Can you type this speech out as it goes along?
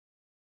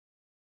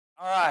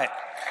All right.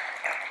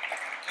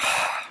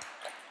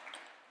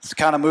 This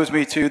kind of moves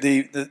me to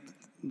the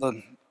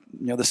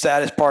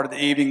saddest part of the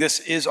evening.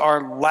 This is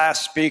our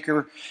last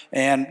speaker,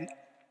 and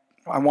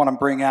I want to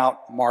bring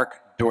out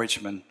Mark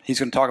Deutschmann. He's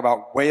going to talk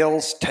about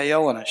whale's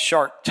tail and a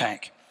shark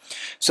tank.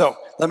 So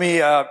let me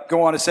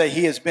go on to say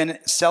he has been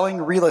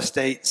selling real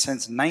estate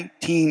since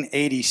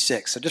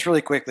 1986. So just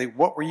really quickly,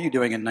 what were you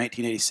doing in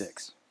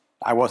 1986?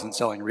 I wasn't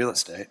selling real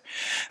estate.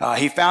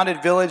 He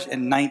founded Village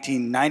in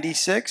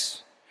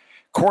 1996,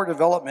 Core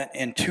Development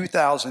in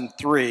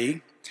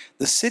 2003,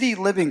 the City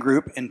Living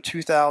Group in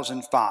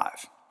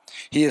 2005.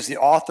 He is the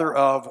author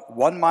of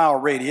 1 Mile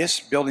Radius,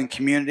 Building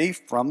Community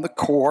from the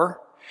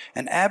Core,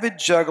 an avid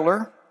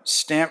juggler,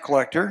 stamp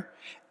collector,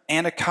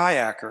 and a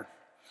kayaker.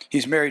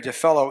 He's married to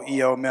fellow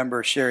EO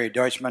member Sherry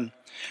Deutschmann.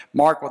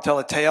 Mark will tell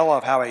a tale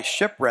of how a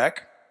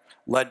shipwreck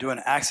led to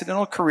an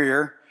accidental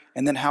career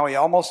and then how he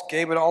almost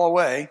gave it all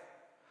away,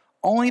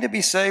 only to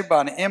be saved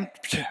by an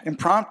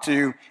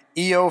impromptu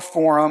EO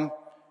forum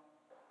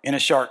in a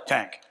shark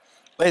tank.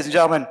 Ladies and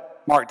gentlemen,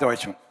 Mark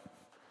Deutschmann.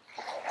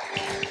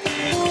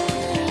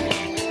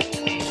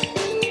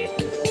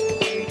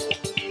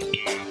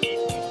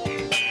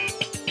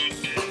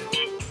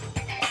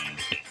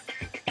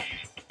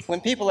 When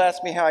people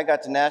ask me how I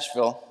got to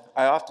Nashville,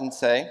 I often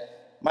say,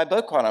 my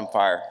boat caught on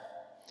fire.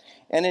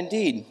 And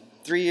indeed,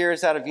 3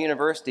 years out of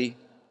university,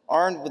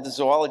 armed with a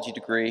zoology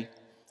degree,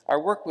 I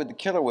worked with the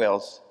killer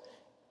whales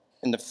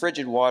in the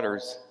frigid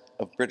waters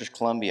of British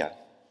Columbia.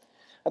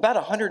 About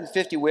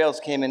 150 whales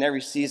came in every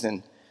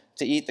season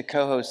to eat the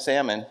coho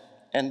salmon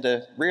and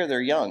to rear their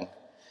young.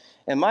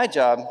 And my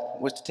job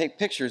was to take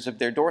pictures of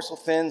their dorsal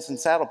fins and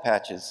saddle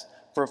patches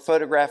for a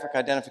photographic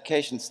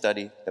identification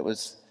study that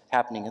was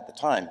happening at the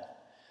time.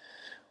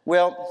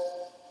 Well,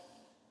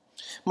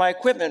 my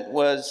equipment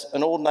was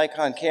an old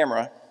Nikon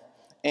camera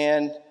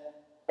and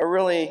a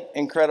really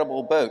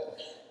incredible boat,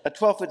 a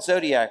 12-foot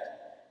Zodiac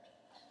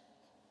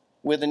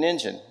with an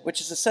engine,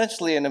 which is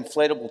essentially an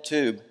inflatable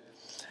tube.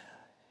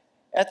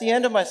 At the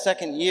end of my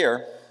second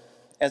year,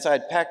 as I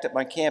had packed up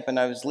my camp and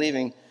I was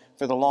leaving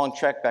for the long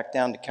trek back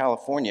down to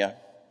California,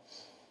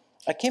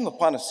 I came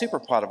upon a super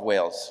pod of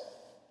whales.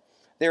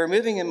 They were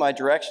moving in my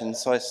direction,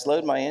 so I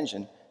slowed my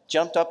engine,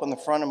 jumped up on the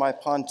front of my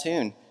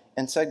pontoon,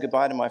 and said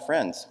goodbye to my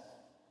friends.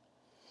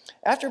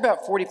 After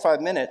about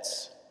 45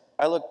 minutes,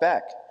 I looked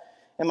back,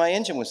 and my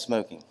engine was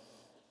smoking.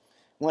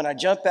 When I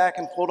jumped back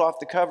and pulled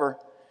off the cover,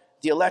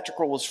 the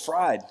electrical was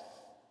fried.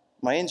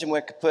 My engine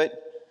went kaput,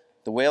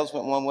 the whales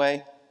went one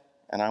way,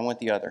 and I went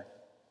the other.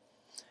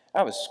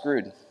 I was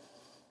screwed.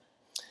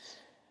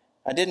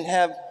 I didn't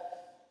have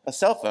a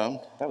cell phone,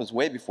 that was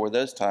way before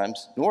those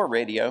times, nor a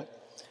radio,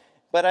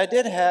 but I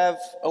did have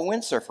a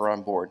windsurfer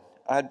on board.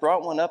 I had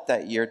brought one up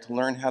that year to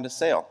learn how to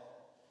sail.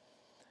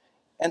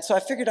 And so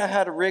I figured out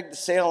how to rig the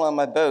sail on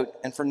my boat,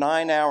 and for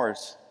 9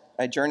 hours,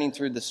 I journeyed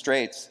through the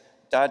straits,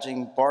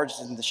 dodging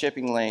barges in the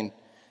shipping lane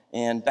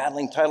and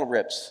battling tidal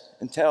rips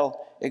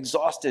until,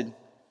 exhausted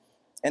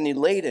and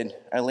elated,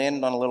 I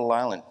landed on a little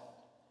island.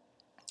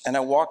 And I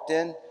walked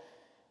in,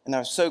 and I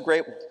was so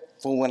grateful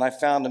when I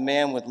found a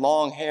man with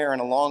long hair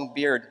and a long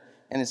beard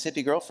and his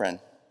hippie girlfriend.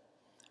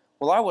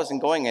 Well, I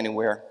wasn't going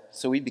anywhere,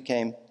 so we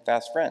became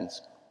fast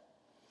friends.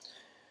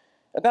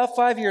 About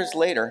 5 years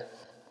later,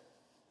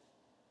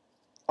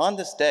 on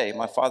this day,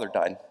 my father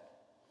died,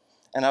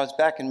 and I was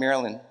back in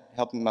Maryland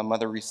helping my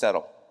mother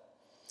resettle.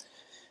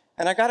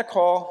 And I got a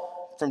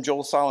call from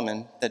Joel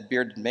Solomon, that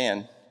bearded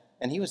man,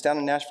 and he was down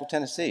in Nashville,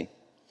 Tennessee.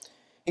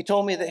 He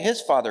told me that his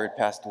father had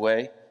passed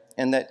away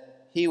and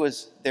that he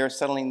was there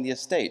settling the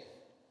estate.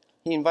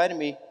 He invited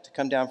me to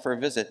come down for a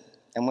visit,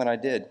 and when I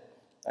did,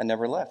 I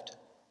never left.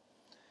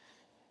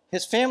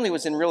 His family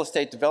was in real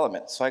estate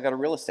development, so I got a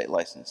real estate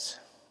license.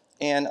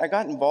 And I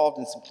got involved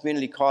in some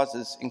community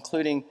causes,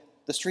 including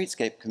the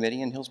Streetscape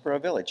Committee in Hillsborough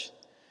Village.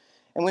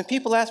 And when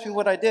people asked me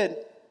what I did,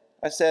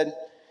 I said,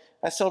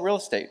 I sell real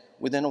estate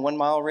within a 1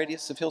 mile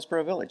radius of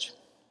Hillsborough Village.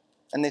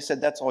 And they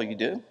said, that's all you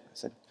do? I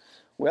said,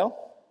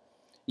 well,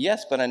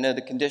 yes, but I know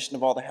the condition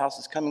of all the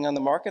houses coming on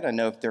the market. I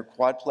know if they're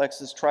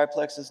quadplexes,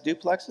 triplexes,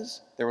 duplexes.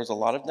 There was a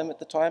lot of them at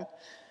the time.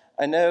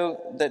 I know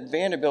that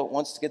Vanderbilt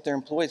wants to get their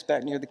employees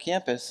back near the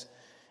campus,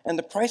 and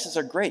the prices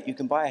are great. You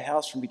can buy a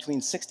house from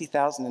between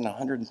 $60,000 and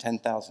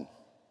 $110,000.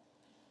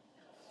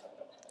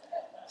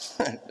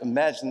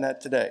 Imagine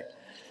that today.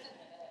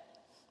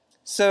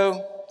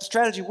 So the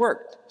strategy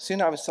worked.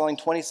 Soon I was selling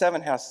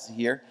 27 houses a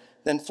year,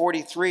 then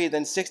 43,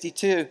 then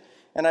 62,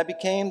 and I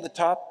became the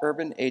top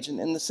urban agent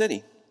in the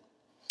city.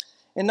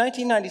 In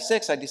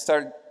 1996, I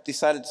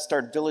decided to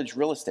start Village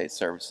Real Estate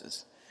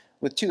Services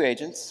with 2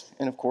 agents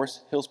and, of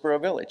course, Hillsborough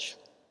Village.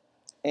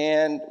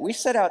 And we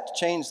set out to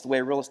change the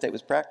way real estate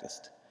was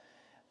practiced.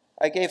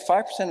 I gave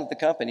 5% of the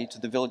company to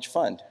the Village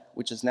Fund,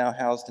 which is now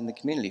housed in the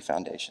Community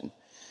Foundation.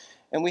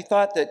 And we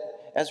thought that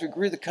as we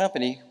grew the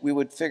company, we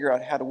would figure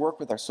out how to work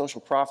with our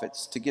social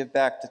profits to give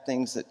back to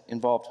things that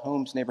involved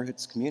homes,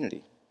 neighborhoods,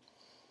 community.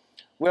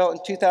 Well, in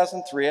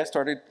 2003, I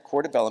started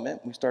Core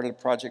Development. We started a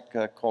project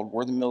called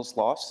Worthen Mills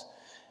Lofts.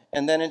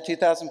 And then in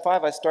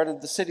 2005, I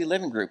started the City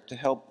Living Group to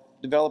help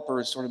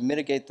developers sort of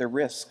mitigate their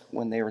risk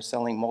when they were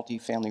selling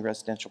multifamily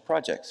residential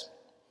projects.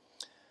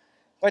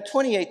 By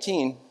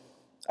 2018,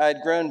 I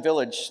had grown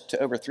Village to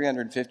over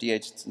 350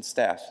 agents and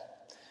staff.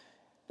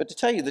 But to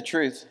tell you the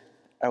truth,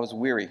 I was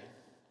weary.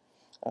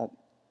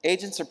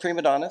 Agents are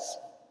prima donnas.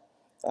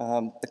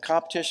 The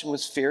competition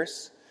was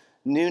fierce.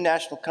 New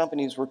national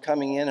companies were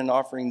coming in and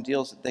offering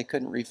deals that they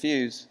couldn't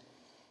refuse,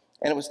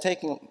 and it was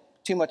taking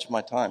too much of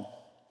my time.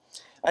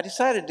 I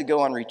decided to go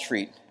on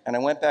retreat, and I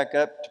went back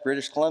up to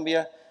British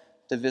Columbia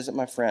to visit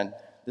my friend.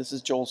 This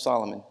is Joel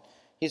Solomon.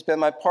 He's been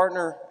my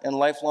partner and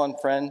lifelong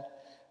friend.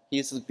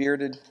 He's the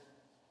bearded,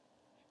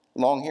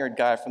 long-haired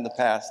guy from the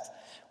past.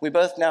 We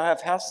both now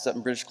have houses up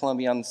in British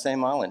Columbia on the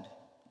same island,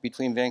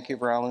 between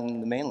Vancouver Island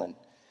and the mainland.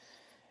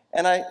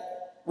 And I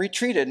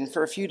retreated, and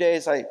for a few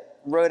days I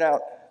wrote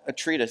out a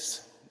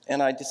treatise,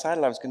 and I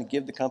decided I was going to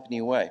give the company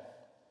away.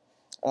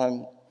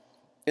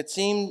 It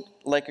seemed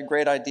like a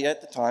great idea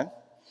at the time.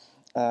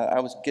 I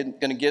was going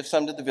to give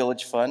some to the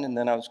Village Fund, and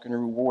then I was going to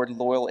reward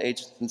loyal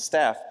agents and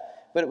staff.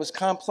 But it was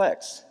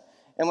complex.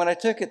 And when I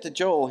took it to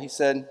Joel, he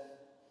said,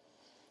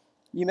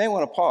 "You may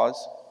want to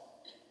pause."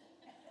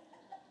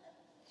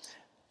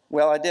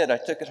 Well, I did. I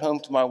took it home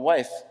to my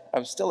wife. I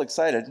was still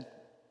excited,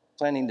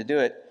 planning to do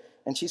it.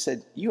 And she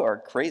said, "You are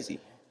crazy."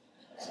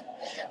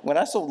 When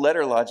I sold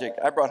Letter Logic,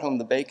 I brought home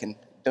the bacon.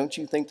 Don't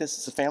you think this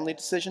is a family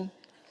decision?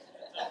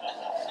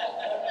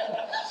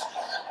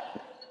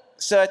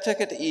 So I took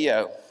it to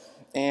EO,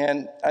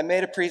 and I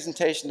made a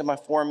presentation to my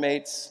forum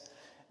mates,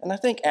 and I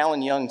think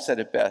Alan Young said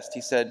it best.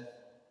 He said,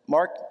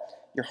 "Mark,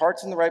 your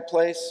heart's in the right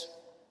place,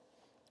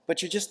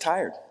 but you're just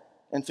tired,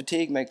 and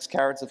fatigue makes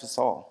cowards of us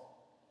all."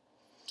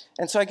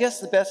 And so I guess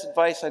the best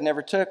advice I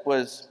never took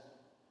was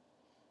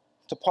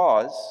to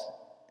pause,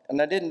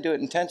 and I didn't do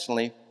it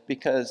intentionally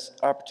because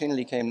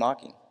opportunity came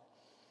knocking.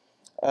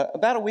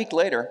 About a week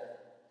later,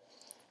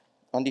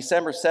 on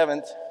December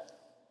 7th,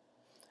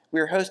 we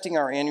were hosting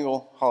our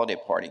annual holiday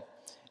party,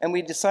 and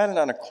we decided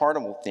on a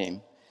carnival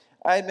theme.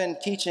 I had been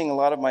teaching a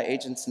lot of my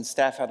agents and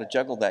staff how to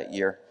juggle that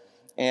year,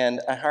 and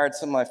I hired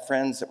some of my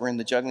friends that were in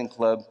the juggling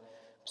club,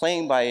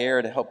 playing by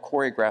ear, to help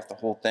choreograph the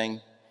whole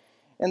thing.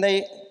 And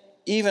they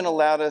even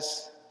allowed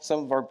us,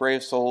 some of our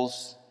brave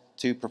souls,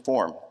 to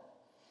perform.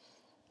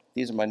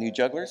 These are my new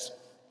jugglers.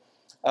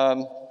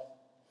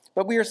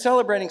 But we were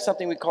celebrating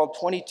something we called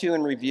 22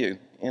 in Review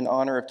in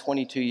honor of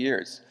 22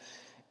 years.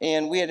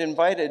 And we had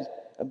invited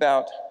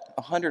about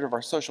 100 of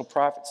our social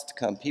prophets to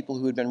come, people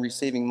who had been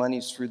receiving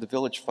monies through the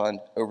Village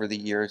Fund over the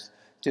years,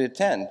 to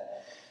attend.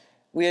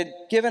 We had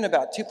given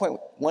about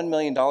 $2.1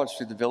 million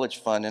through the Village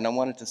Fund, and I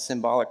wanted to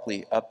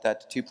symbolically up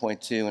that to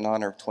 2.2 in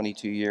honor of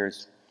 22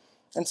 years.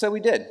 And so we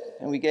did,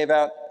 and we gave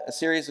out a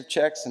series of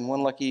checks, and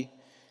one lucky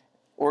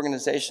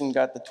organization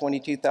got the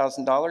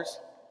 $22,000.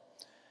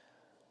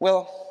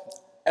 Well,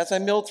 as I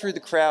milled through the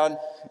crowd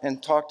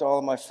and talked to all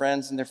of my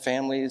friends and their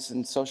families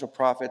and social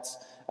prophets,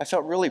 I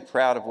felt really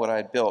proud of what I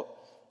had built,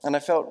 and I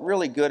felt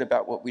really good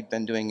about what we'd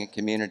been doing in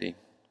community.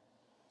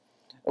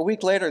 A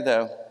week later,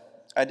 though,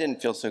 I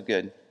didn't feel so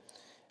good.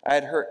 I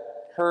had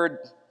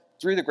heard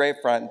through the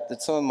grapevine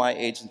that some of my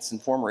agents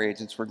and former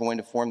agents were going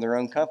to form their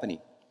own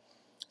company.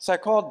 So I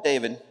called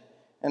David,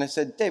 and I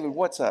said, "David,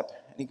 what's up?"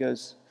 And he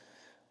goes,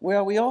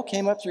 "Well, we all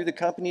came up through the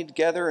company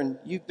together, and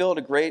you've built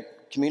a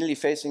great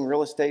community-facing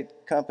real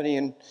estate company,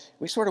 and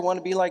we sort of want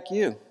to be like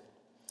you."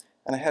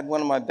 And I had one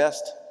of my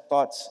best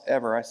thoughts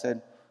ever. I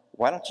said,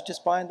 "Why don't you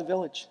just buy in the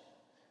Village?"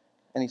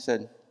 And he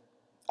said,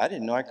 "I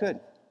didn't know I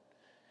could."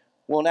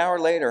 Well, an hour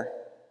later,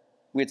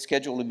 we had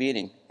scheduled a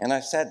meeting, and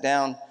I sat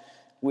down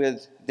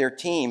with their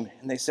team,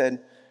 and they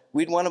said,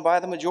 "We'd want to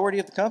buy the majority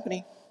of the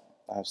company."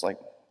 I was like,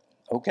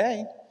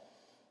 "Okay."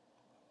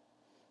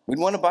 "We'd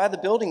want to buy the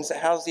buildings that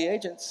house the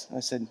agents." I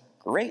said,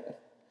 "Great.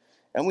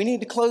 And we need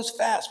to close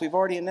fast. We've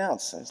already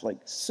announced." I was like,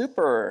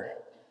 "Super."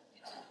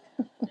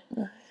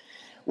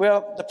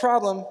 Well, the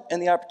problem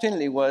and the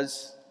opportunity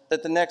was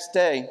that the next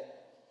day,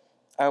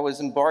 I was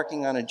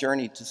embarking on a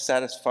journey to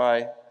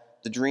satisfy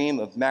the dream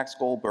of Max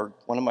Goldberg,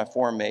 one of my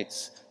forum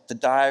mates, to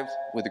dive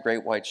with the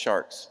great white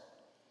sharks.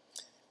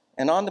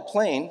 And on the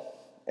plane,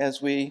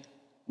 as we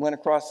went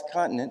across the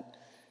continent,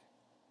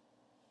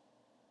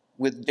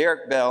 with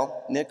Derek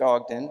Bell, Nick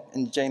Ogden,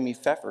 and Jamie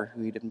Pfeffer,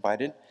 who he'd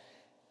invited,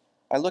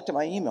 I looked at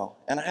my email,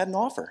 and I had an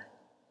offer.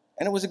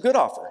 And it was a good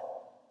offer.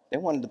 They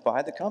wanted to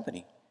buy the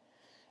company.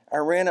 I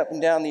ran up and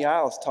down the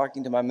aisles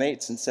talking to my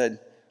mates and said,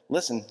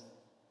 "Listen,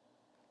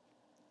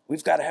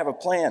 we've got to have a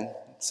plan."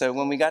 So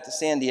when we got to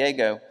San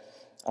Diego,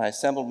 I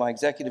assembled my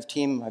executive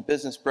team, my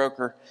business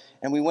broker,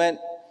 and we went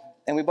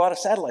and we bought a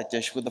satellite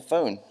dish with a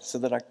phone so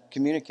that I could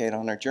communicate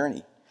on our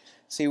journey.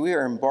 See, we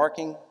are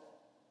embarking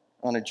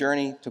on a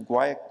journey to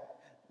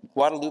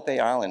Guadalupe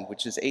Island,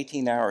 which is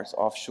 18 hours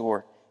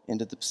offshore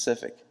into the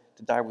Pacific,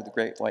 to dive with the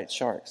great white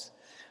sharks.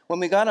 When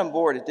we got on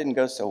board, it didn't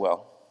go so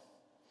well.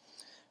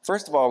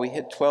 First of all, we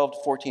hit 12 to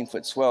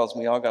 14-foot swells,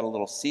 and we all got a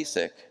little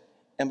seasick.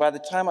 And by the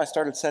time I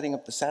started setting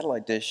up the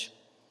satellite dish,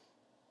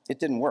 it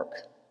didn't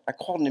work. I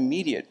called an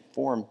immediate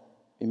forum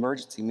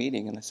emergency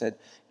meeting, and I said,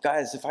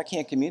 "Guys, if I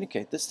can't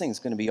communicate, this thing's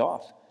going to be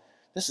off."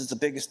 This is the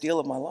biggest deal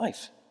of my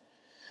life.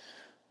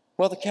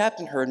 Well, the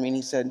captain heard me and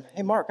he said,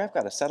 hey, Mark, I've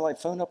got a satellite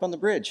phone up on the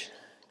bridge.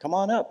 Come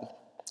on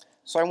up.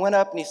 So I went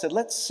up and he said,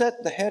 let's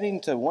set the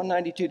heading to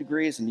 192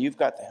 degrees and you've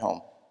got the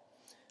helm.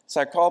 So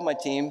I called my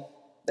team.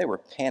 They were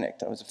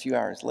panicked. I was a few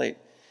hours late.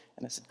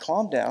 And I said,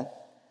 calm down.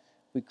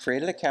 We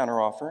created a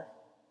counteroffer,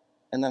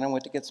 and then I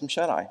went to get some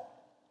shut-eye.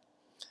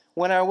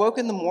 When I awoke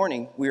in the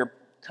morning, we were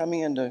coming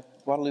into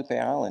Guadalupe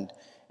Island,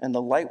 and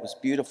the light was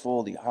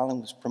beautiful. The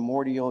island was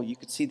primordial. You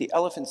could see the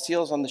elephant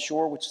seals on the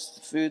shore, which is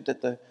the food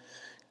that the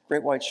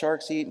great white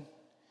sharks eat.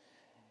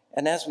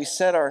 And as we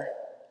set our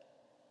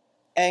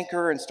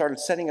anchor and started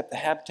setting up the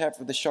habitat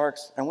for the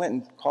sharks, I went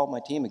and called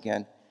my team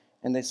again,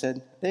 and they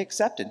said they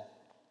accepted.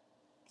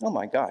 Oh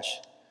my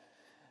gosh.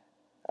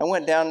 I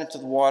went down into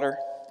the water,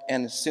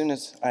 and as soon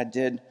as I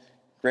did,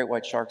 great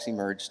white sharks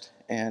emerged.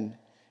 And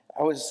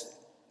I was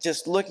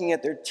just looking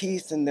at their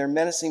teeth and their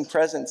menacing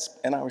presence,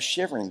 and I was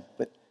shivering,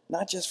 but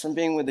not just from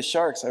being with the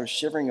sharks, I was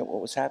shivering at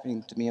what was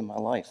happening to me in my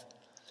life.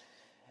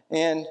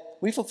 And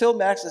we fulfilled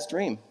Max's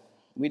dream.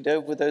 We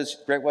dove with those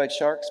great white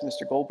sharks,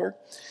 Mr. Goldberg,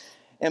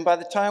 and by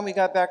the time we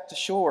got back to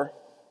shore,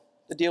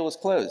 the deal was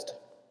closed.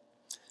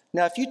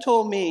 Now, if you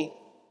told me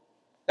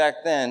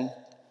back then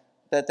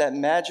that that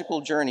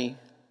magical journey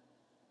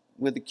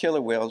with the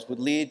killer whales would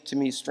lead to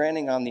me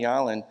stranding on the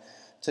island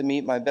to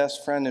meet my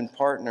best friend and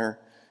partner,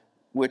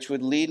 which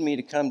would lead me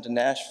to come to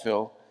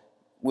Nashville,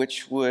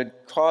 which would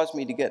cause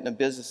me to get in a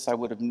business I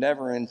would have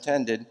never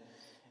intended,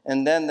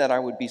 and then that I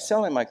would be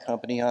selling my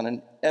company on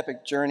an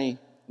epic journey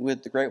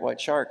with the great white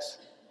sharks,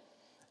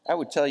 I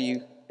would tell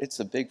you it's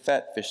a big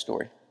fat fish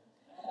story.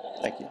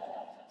 Thank you.